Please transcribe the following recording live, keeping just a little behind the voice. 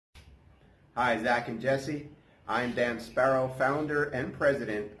Hi, Zack and Jessie. I'm Dan Sparrow, founder and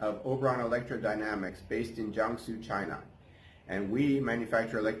president of Oberon Electrodynamics, based in Jiangsu, China, and we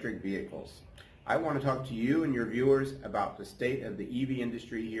manufacture electric vehicles. I want to talk to you and your viewers about the state of the EV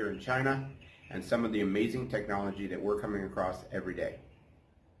industry here in China and some of the amazing technology that we're coming across every day.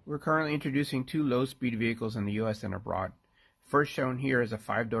 We're currently introducing two low-speed vehicles in the US and abroad. First shown here is a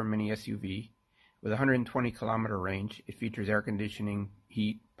 5-door mini SUV. With a 120-kilometer range, it features air conditioning,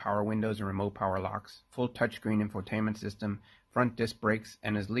 heat, power windows, and remote power locks, full touchscreen infotainment system, front disc brakes,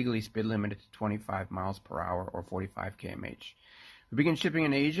 and is legally speed limited to 25 miles per hour or 45 km/h. We begin shipping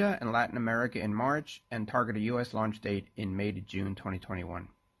in Asia and Latin America in March and target a US launch date in May to June 2021.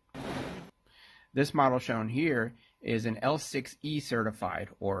 This model shown here is an L6E certified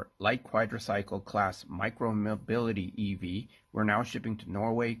or light quadricycle class micro-mobility EV. We're now shipping to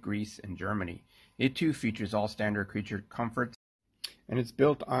Norway, Greece, and Germany. It too features all standard creature comforts, and it's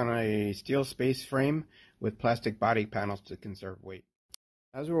built on a steel space frame with plastic body panels to conserve weight.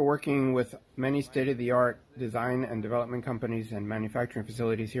 As we're working with many state-of-the-art design and development companies and manufacturing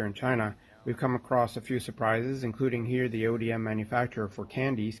facilities here in China, we've come across a few surprises, including here the ODM manufacturer for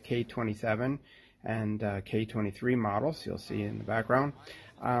Candy's K27 and K23 models, you'll see in the background.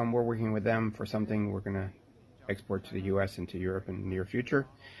 We're working with them for something we're going to export to the US and to Europe in the near future.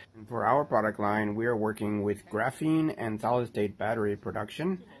 And for our product line, we are working with graphene and solid-state battery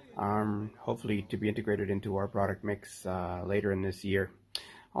production, hopefully to be integrated into our product mix later in this year.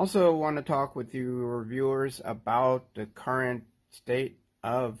 Also want to talk with your viewers about the current state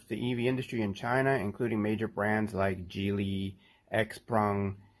of the EV industry in China, including major brands like Geely,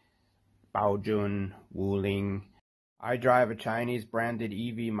 Xpeng, Baojun, Wuling. I drive a Chinese branded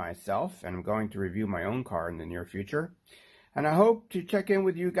EV myself, and I'm going to review my own car in the near future. And I hope to check in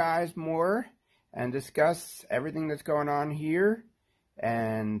with you guys more and discuss everything that's going on here.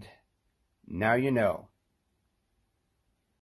 And now you know.